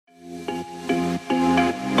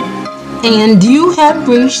And you have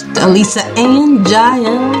reached Lisa and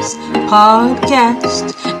JAEL'S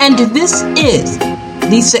podcast. And this is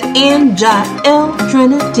Lisa and JAEL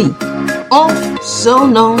Trinity, also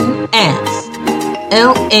known as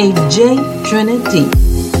LAJ Trinity.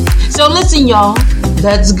 So listen, y'all,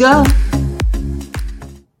 let's go.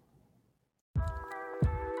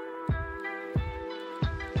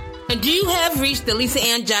 And you have reached the Lisa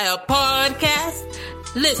and JAEL podcast.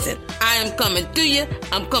 Listen, I am coming to you.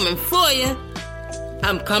 I'm coming for you.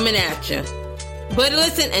 I'm coming at you. But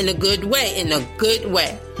listen in a good way,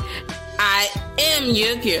 I am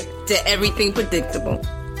your cure to everything predictable.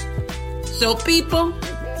 So people,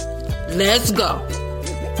 let's go.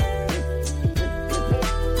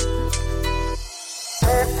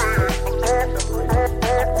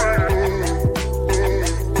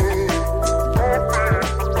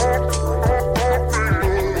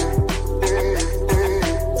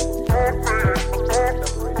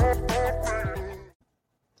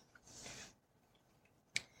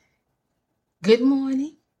 Good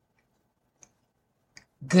morning.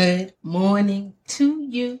 Good morning to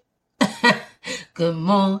you. Good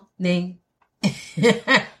morning.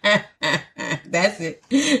 That's it.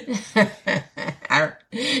 I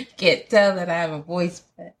can't tell that I have a voice,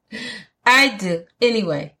 but I do.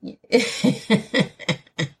 Anyway.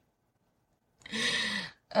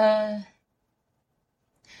 I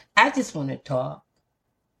just want to talk.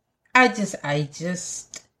 I just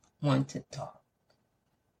want to talk.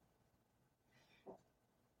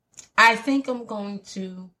 I think I'm going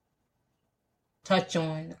to touch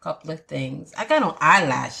on a couple of things. I got on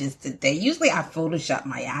eyelashes today. Usually I Photoshop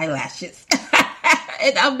my eyelashes.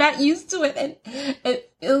 And I'm not used to it. And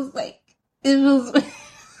it feels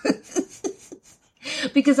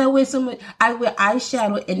because I wear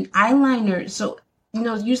eyeshadow and eyeliner. So,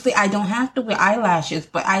 usually I don't have to wear eyelashes,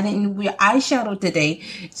 but I didn't wear eyeshadow today.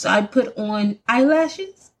 So I put on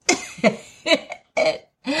eyelashes.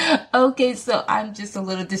 Okay, so I'm just a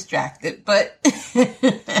little distracted, but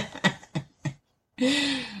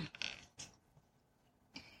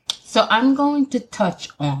so I'm going to touch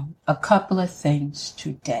on a couple of things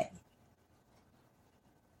today.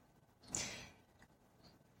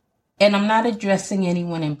 And I'm not addressing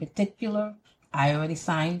anyone in particular. I already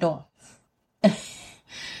signed off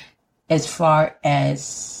as far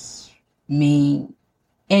as me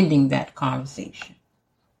ending that conversation.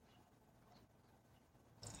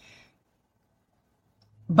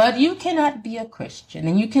 But you cannot be a Christian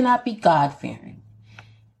and you cannot be God-fearing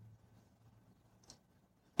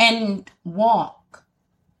and walk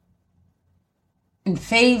in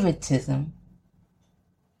favoritism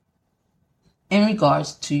in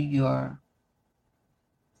regards to your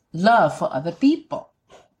love for other people.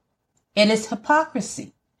 It is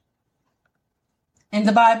hypocrisy. And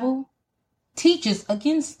the Bible teaches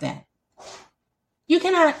against that. You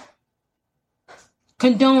cannot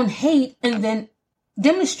condone hate and then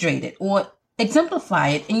demonstrate it or exemplify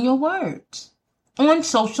it in your words on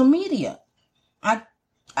social media.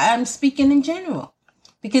 I'm speaking in general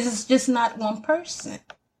because it's just not one person.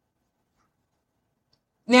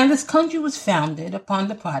 Now, this country was founded upon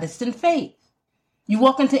the Protestant faith. You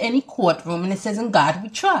walk into any courtroom and it says, "In God we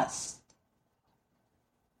trust."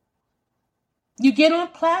 You get on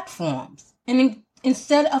platforms and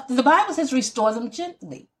instead of, the Bible says, restore them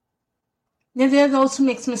gently. Now, there are those who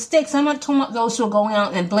make mistakes. I'm not talking about those who are going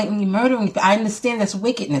out and blatantly murdering people. I understand that's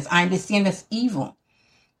wickedness. I understand that's evil.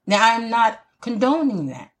 Now, I'm not condoning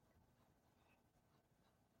that.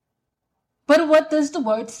 But what does the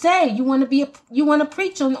word say? You want to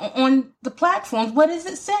preach on the platforms. What does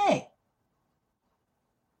it say?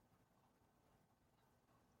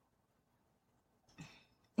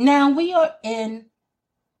 Now, we are in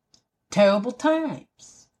terrible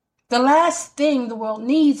times. The last thing the world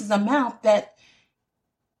needs is a mouth that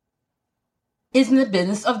is in the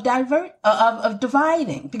business of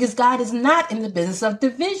dividing, because God is not in the business of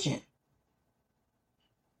division.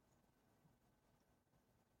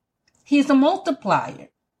 He is a multiplier.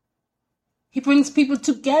 He brings people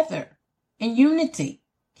together in unity.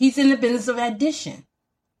 He's in the business of addition,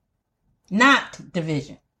 not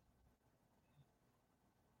division.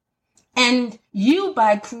 And you,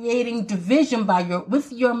 by creating division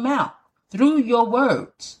with your mouth, through your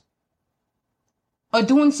words, are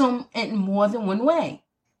doing so in more than one way.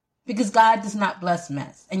 Because God does not bless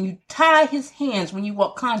mess. And you tie his hands when you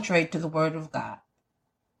walk contrary to the word of God.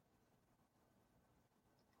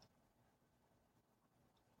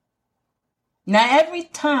 Now, every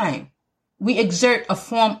time we exert a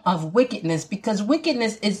form of wickedness, because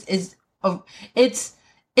wickedness is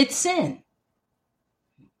sin.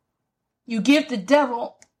 You give the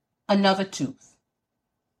devil another tooth.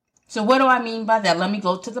 So what do I mean by that? Let me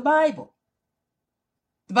go to the Bible.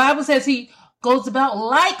 The Bible says he goes about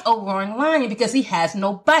like a roaring lion because he has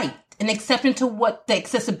no bite, and exception to what the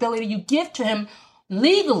accessibility you give to him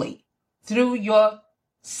legally through your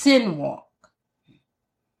sin walk.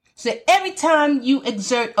 So every time you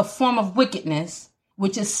exert a form of wickedness,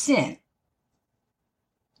 which is sin,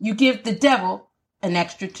 you give the devil an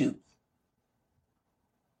extra tooth.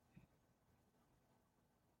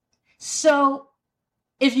 So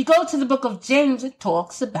if you go to the book of James, it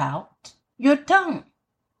talks about your tongue.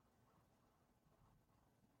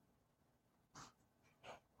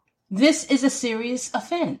 This is a serious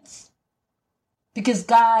offense because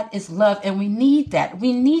God is love, and we need that.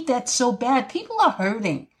 We need that so bad. People are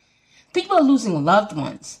hurting. People are losing loved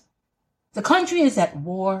ones. The country is at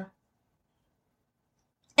war.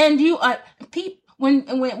 And you are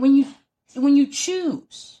when you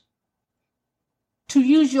choose to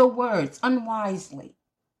use your words unwisely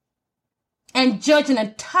and judge an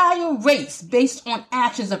entire race based on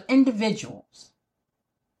actions of individuals,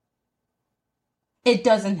 it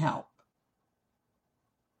doesn't help.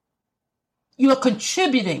 You're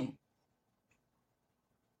contributing.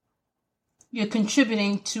 You're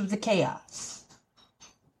contributing to the chaos.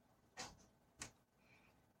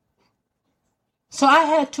 So I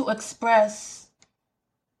had to express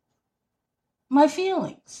my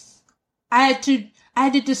feelings. I had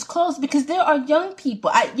to disclose because there are young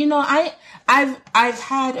people. I've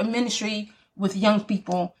had a ministry with young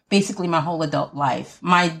people basically my whole adult life.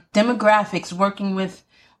 My demographics working with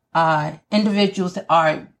individuals that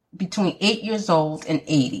are between 8 years old and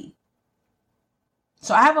 80.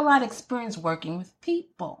 So I have a lot of experience working with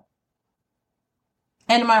people.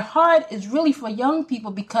 And my heart is really for young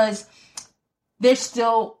people because they're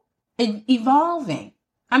still evolving.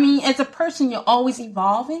 I mean, as a person, you're always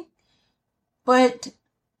evolving, but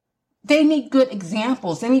they need good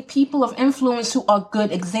examples. They need people of influence who are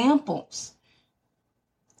good examples.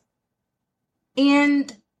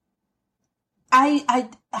 And I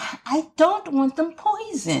don't want them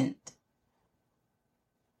poisoned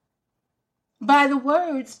by the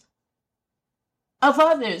words of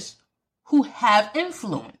others who have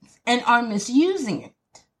influence and are misusing it.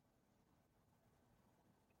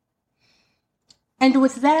 And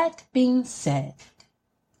with that being said,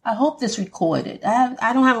 I hope this recorded.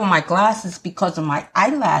 I don't have on my glasses because of my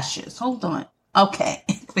eyelashes. Hold on. Okay,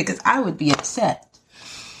 because I would be upset.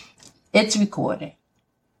 It's recording.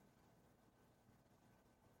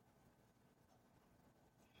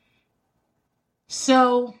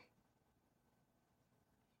 So,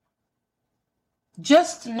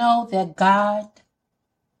 just know that God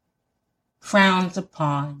frowns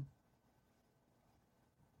upon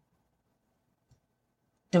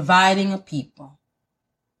dividing a people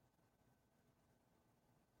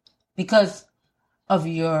because of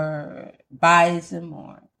your biasm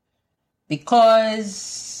or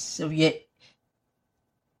because of your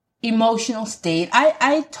emotional state.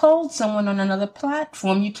 I told someone on another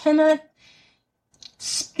platform, you cannot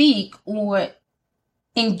speak or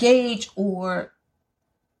engage or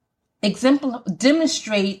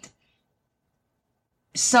demonstrate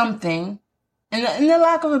something, and the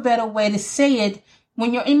lack of a better way to say it,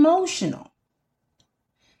 when you're emotional.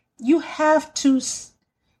 You have to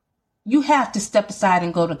step aside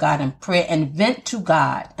and go to God in prayer and vent to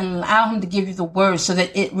God and allow him to give you the words so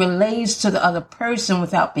that it relates to the other person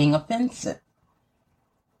without being offensive.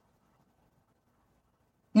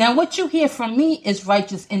 Now, what you hear from me is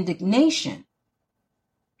righteous indignation.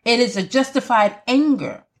 It is a justified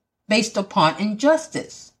anger based upon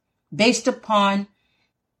injustice, based upon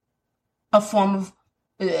a form of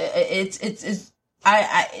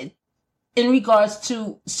in regards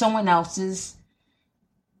to someone else's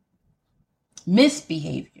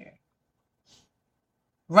misbehavior.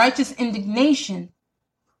 Righteous indignation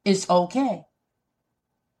is okay.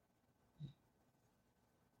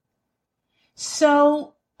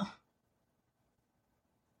 So,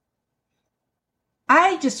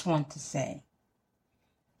 I just want to say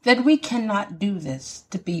that we cannot do this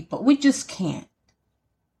to people. We just can't.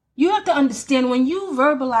 You have to understand when you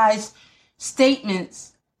verbalize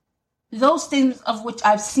statements, those statements of which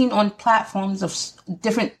I've seen on platforms of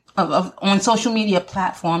different, on social media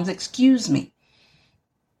platforms, you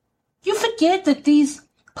forget that these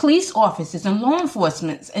police officers and law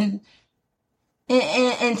enforcement and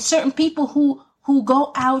certain people who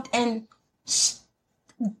go out and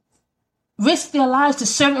risk their lives to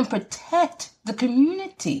serve and protect the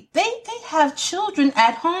community. They have children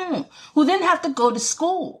at home who then have to go to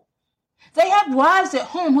school. They have wives at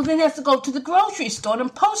home who then have to go to the grocery store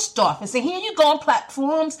and post office. And here you go on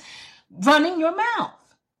platforms running your mouth.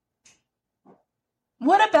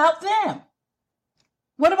 What about them?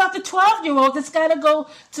 What about the 12-year-old that's got to go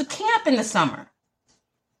to camp in the summer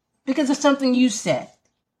because of something you said?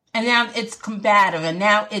 And now it's combative, and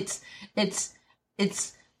now it's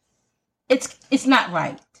not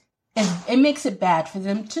right. And it makes it bad for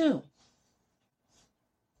them too.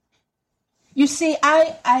 You see,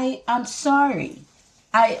 I'm sorry.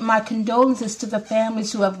 My condolences to the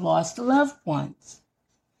families who have lost loved ones.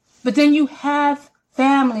 But then you have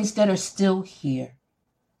families that are still here.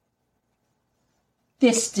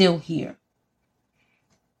 They're still here.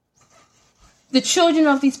 The children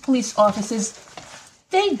of these police officers,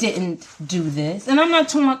 they didn't do this. And I'm not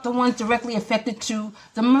talking about the ones directly affected to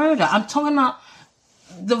the murder. I'm talking about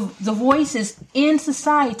the voices in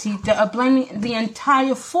society that are blaming the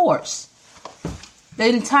entire force, the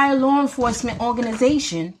entire law enforcement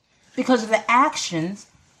organization, because of the actions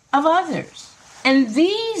of others. And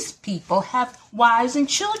these people have wives and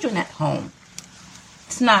children at home.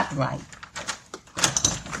 It's not right.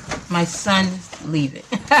 My son, leave it.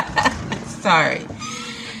 Sorry.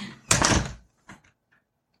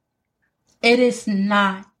 It is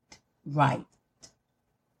not right.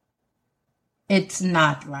 It's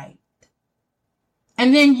not right.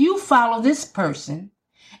 And then you follow this person,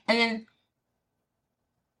 and then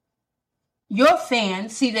your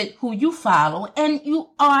fans see that who you follow, and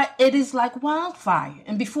it is like wildfire.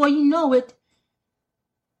 And before you know it,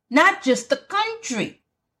 not just the country,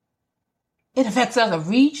 it affects other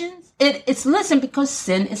regions. Listen, because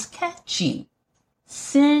sin is catchy.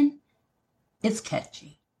 Sin is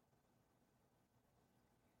catchy.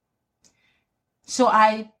 So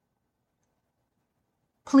I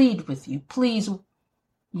plead with you, please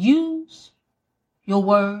use your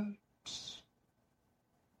words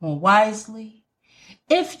more wisely.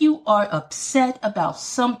 If you are upset about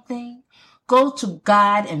something, go to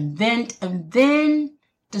God and vent, and then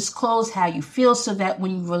disclose how you feel, so that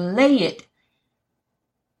when you relay it,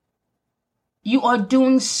 you are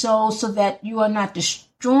doing so that you are not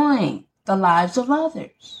destroying the lives of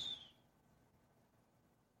others.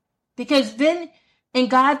 Because then, in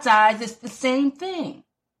God's eyes, it's the same thing.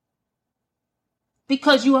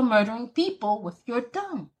 Because you are murdering people with your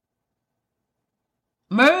tongue.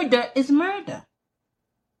 Murder is murder.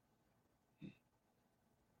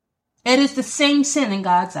 It is the same sin in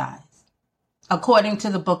God's eyes, according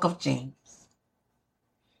to the book of James.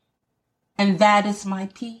 And that is my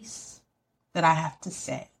piece that I have to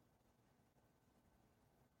say.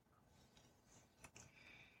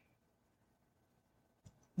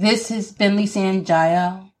 This has been Lisa and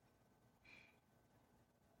Jael,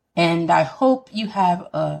 and I hope you have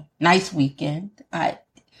a nice weekend. I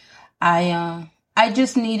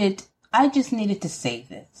just needed to say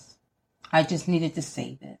this. I just needed to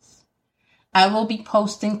say this. I will be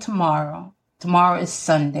posting tomorrow. Tomorrow is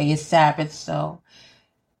Sunday, it's Sabbath, so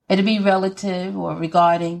it'll be relative or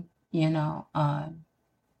regarding,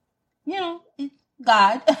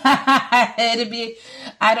 God. It'll be,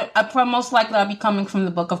 most likely I'll be coming from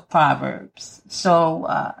the book of Proverbs. So,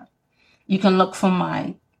 you can look for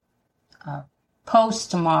my,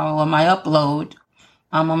 post tomorrow or my upload.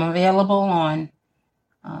 I'm available on,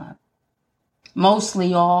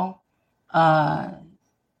 mostly all,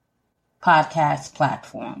 podcast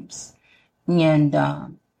platforms. And,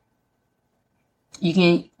 you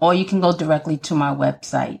can go directly to my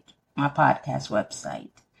website, my podcast website.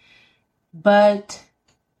 But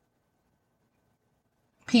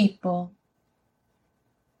people,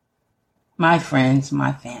 my friends,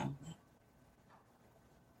 my family,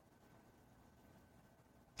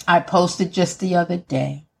 I posted just the other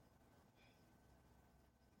day.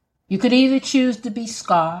 You could either choose to be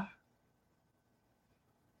Scar,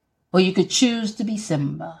 or you could choose to be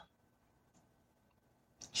Simba.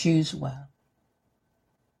 Choose well.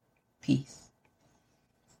 Peace.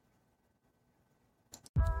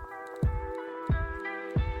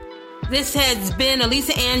 This has been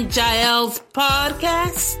Elisa and Jael's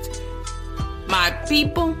podcast. My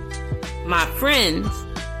people, my friends,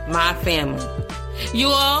 my family. You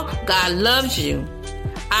all, God loves you.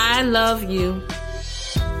 I love you.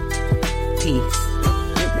 Peace.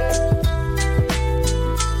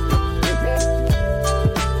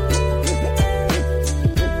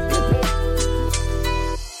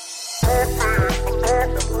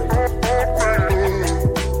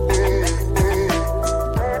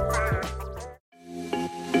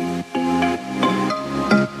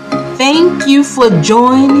 Thank you for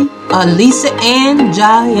joining Elisa and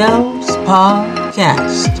Jael's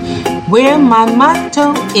podcast, where my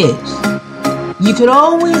motto is, you could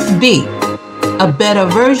always be a better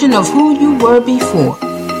version of who you were before.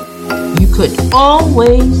 You could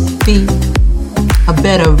always be a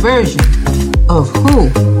better version of who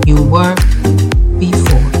you were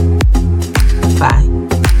before.